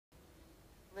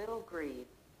Little grebe.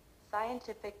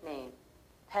 Scientific name: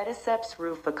 Pediceps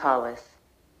ruficalis.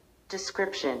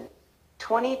 Description: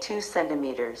 22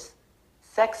 centimeters.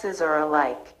 Sexes are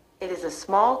alike. It is a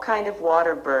small kind of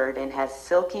water bird and has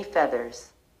silky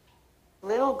feathers.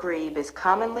 Little grebe is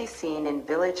commonly seen in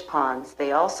village ponds.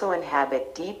 They also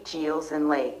inhabit deep geels and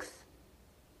lakes.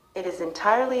 It is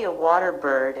entirely a water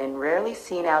bird and rarely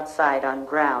seen outside on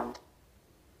ground.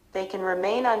 They can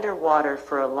remain underwater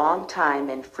for a long time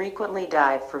and frequently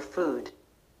dive for food.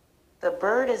 The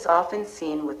bird is often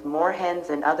seen with moorhens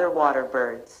and other water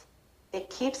birds. It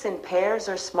keeps in pairs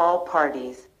or small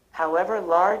parties. However,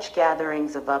 large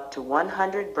gatherings of up to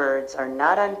 100 birds are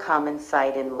not uncommon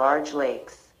sight in large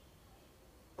lakes.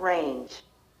 Range: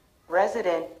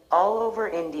 resident all over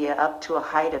India up to a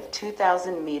height of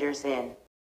 2,000 meters in.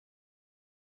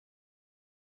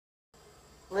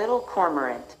 Little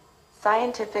cormorant.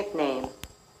 Scientific name: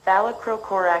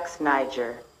 Phalacrocorax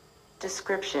niger.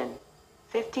 Description: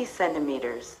 50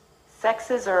 centimeters.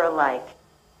 Sexes are alike.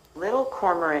 Little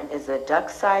cormorant is a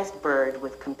duck-sized bird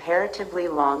with comparatively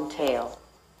long tail.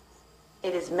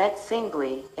 It is met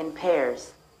singly, in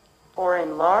pairs, or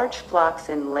in large flocks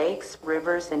in lakes,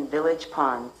 rivers, and village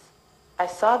ponds. I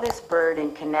saw this bird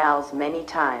in canals many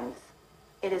times.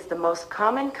 It is the most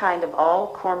common kind of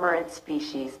all cormorant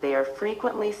species. They are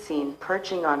frequently seen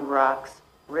perching on rocks,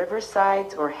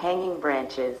 riversides, or hanging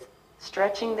branches,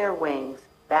 stretching their wings,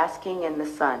 basking in the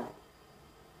sun.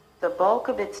 The bulk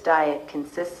of its diet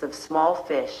consists of small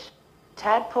fish.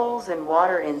 Tadpoles and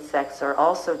water insects are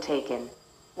also taken.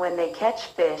 When they catch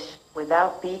fish,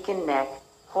 without beak and neck,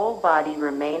 whole body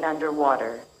remain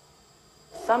underwater.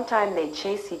 Sometimes they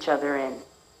chase each other in.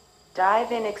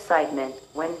 Dive in excitement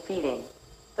when feeding.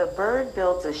 The bird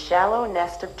builds a shallow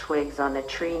nest of twigs on a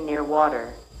tree near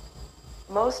water.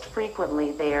 Most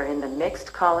frequently they are in the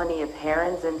mixed colony of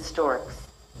herons and storks.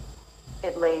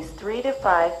 It lays 3 to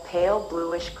 5 pale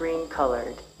bluish-green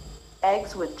colored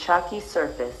eggs with chalky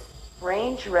surface.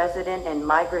 Range: resident and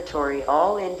migratory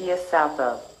all India south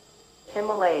of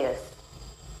Himalayas.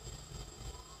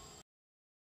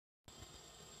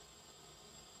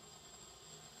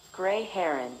 Gray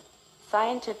heron.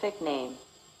 Scientific name: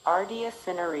 Ardea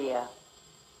cinerea.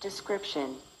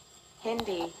 Description: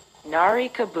 Hindi: Nari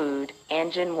kabood,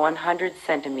 Anjan 100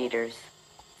 centimeters.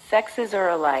 Sexes are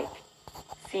alike.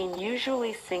 Seen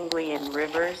usually singly in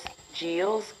rivers,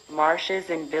 geels, marshes,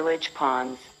 and village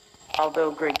ponds, although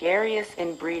gregarious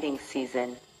in breeding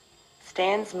season.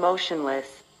 Stands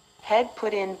motionless, head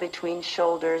put in between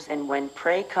shoulders, and when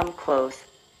prey come close,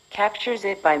 captures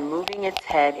it by moving its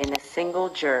head in a single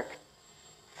jerk.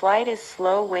 Flight is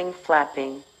slow, wing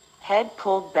flapping, head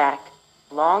pulled back,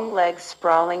 long legs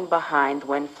sprawling behind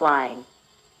when flying.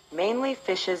 Mainly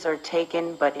fishes are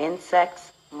taken, but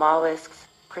insects, mollusks,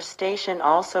 crustacean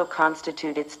also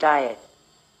constitute its diet.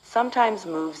 Sometimes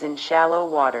moves in shallow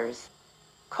waters.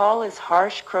 Call is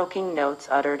harsh croaking notes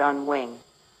uttered on wing.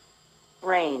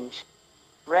 Range: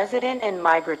 resident and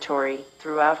migratory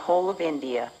throughout whole of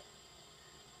India.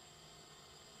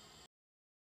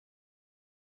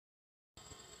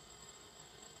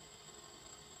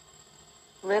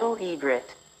 Little egret.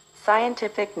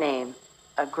 Scientific name: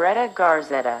 Agreta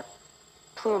garzetta.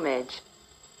 Plumage: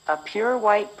 a pure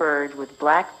white bird with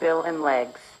black bill and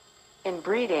legs. In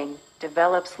breeding,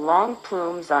 develops long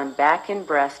plumes on back and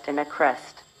breast and a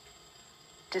crest.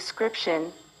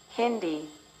 Description: Hindi: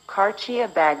 Karchia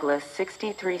bagla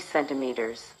 63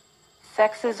 centimeters.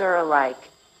 Sexes are alike.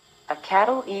 A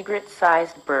cattle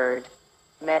egret-sized bird,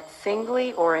 met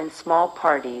singly or in small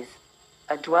parties.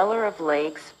 A dweller of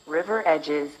lakes, river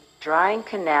edges, drying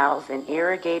canals, and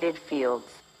irrigated fields.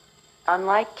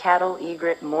 Unlike cattle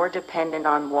egret, more dependent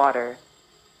on water.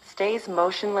 Stays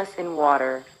motionless in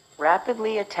water,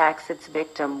 rapidly attacks its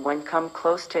victim when come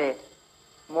close to it.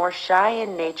 More shy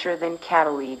in nature than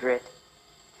cattle egret.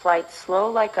 Flight slow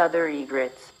like other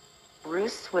egrets.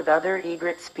 Roosts with other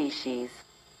egret species.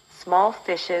 Small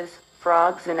fishes,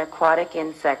 frogs, and aquatic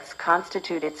insects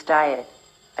constitute its diet.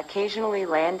 Occasionally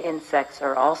land insects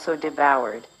are also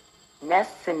devoured.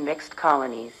 Nests in mixed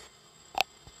colonies.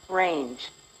 Range: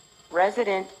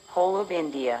 resident, whole of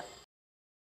India.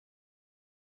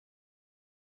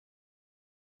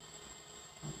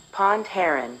 Pond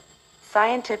heron.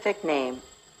 Scientific name: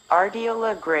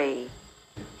 Ardiola grayi.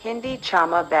 Hindi: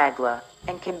 Chama bagla,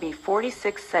 and can be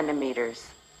 46 centimeters.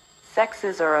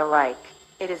 Sexes are alike.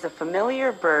 It is a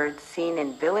familiar bird seen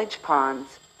in village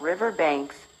ponds, river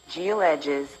banks, geel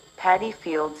edges, paddy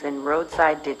fields, and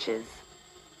roadside ditches.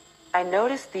 I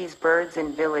noticed these birds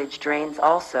in village drains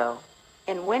also.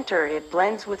 In winter it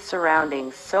blends with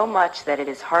surroundings so much that it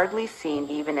is hardly seen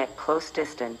even at close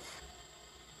distance.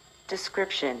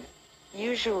 Description: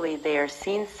 usually they are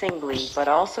seen singly but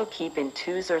also keep in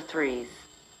twos or threes.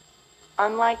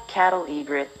 Unlike cattle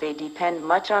egret, they depend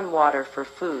much on water for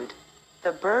food.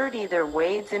 The bird either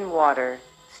wades in water,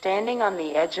 standing on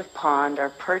the edge of pond, or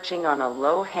perching on a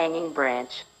low-hanging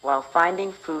branch while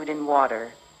finding food in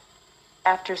water.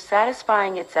 After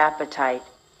satisfying its appetite,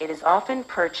 it is often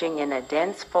perching in a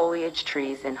dense foliage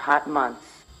trees in hot months.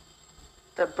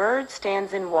 The bird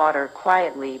stands in water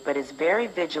quietly but is very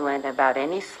vigilant about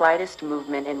any slightest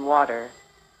movement in water.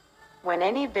 When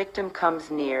any victim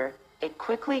comes near, it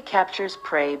quickly captures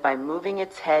prey by moving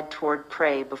its head toward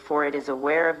prey before it is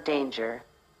aware of danger.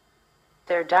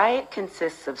 Their diet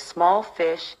consists of small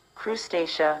fish,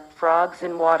 crustacea, frogs,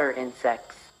 and water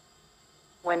insects.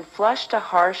 When flushed, a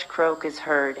harsh croak is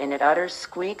heard, and it utters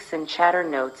squeaks and chatter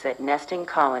notes at nesting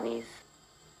colonies.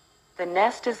 The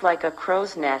nest is like a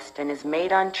crow's nest and is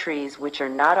made on trees which are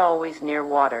not always near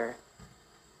water.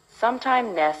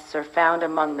 Sometimes nests are found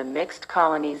among the mixed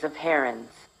colonies of herons.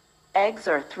 Eggs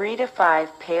are 3 to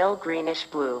 5 pale greenish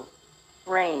blue.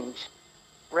 Range: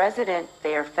 resident,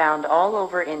 they are found all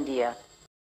over India.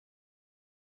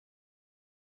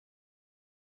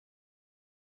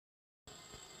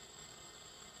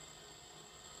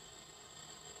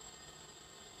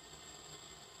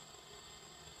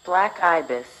 Black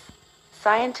ibis.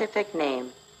 Scientific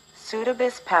name: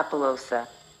 Pseudobis papilosa.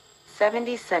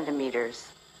 70 centimeters.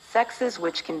 Sexes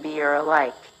which can be are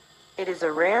alike. It is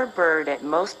a rare bird, at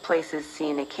most places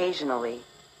seen occasionally.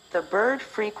 The bird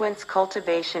frequents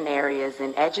cultivation areas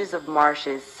and edges of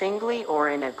marshes singly or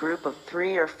in a group of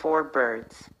 3 or 4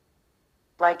 birds.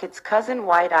 Like its cousin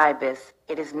white ibis,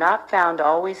 it is not found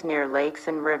always near lakes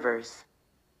and rivers.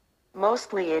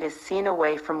 Mostly it is seen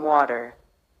away from water.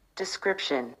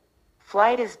 Description: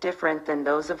 flight is different than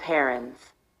those of herons.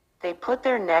 They put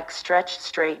their necks stretched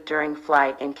straight during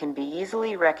flight and can be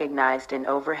easily recognized in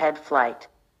overhead flight.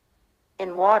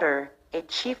 In water, it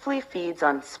chiefly feeds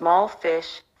on small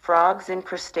fish, frogs, and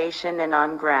crustacean, and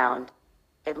on ground.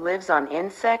 It lives on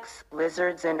insects,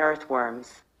 lizards, and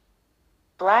earthworms.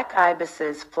 Black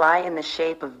ibises fly in the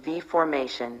shape of V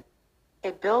formation.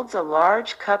 It builds a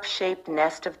large cup-shaped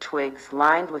nest of twigs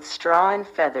lined with straw and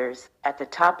feathers at the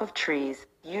top of trees,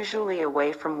 usually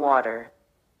away from water.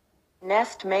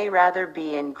 Nest may rather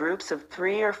be in groups of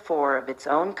 3 or 4 of its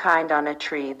own kind on a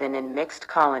tree than in mixed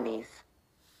colonies.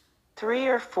 3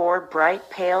 or 4 bright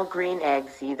pale green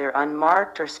eggs, either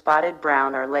unmarked or spotted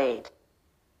brown, are laid.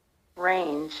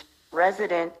 Range: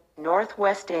 resident,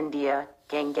 northwest India,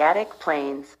 Gangetic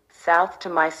Plains, south to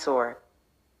Mysore.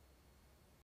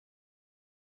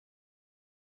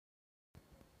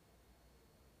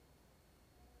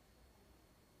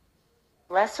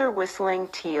 Lesser whistling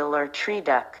teal or tree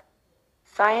duck.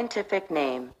 Scientific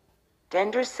name: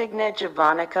 Dendrocygna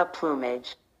javanica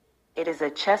plumage. It is a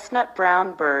chestnut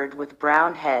brown bird with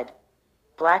brown head,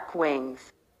 black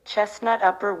wings, chestnut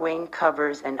upper wing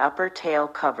covers and upper tail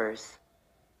covers.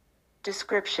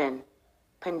 Description: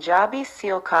 Punjabi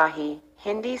sealkahi,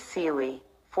 Hindi sealy,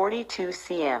 42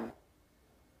 cm.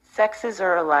 Sexes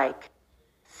are alike.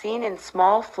 Seen in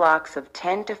small flocks of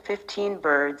 10 to 15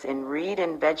 birds in reed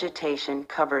and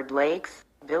vegetation-covered lakes,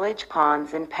 village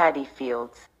ponds, and paddy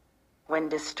fields. When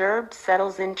disturbed,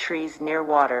 settles in trees near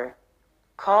water.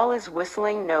 Call is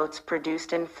whistling notes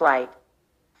produced in flight.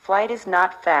 Flight is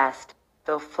not fast,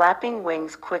 though flapping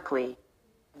wings quickly.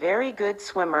 Very good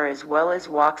swimmer as well as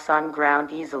walks on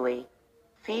ground easily.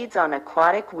 Feeds on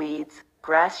aquatic weeds,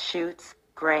 grass shoots,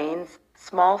 grains,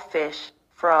 small fish,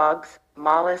 frogs,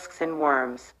 mollusks, and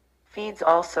worms. Feeds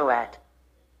also at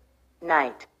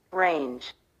night.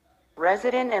 Range: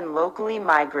 resident and locally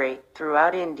migrate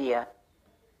throughout India.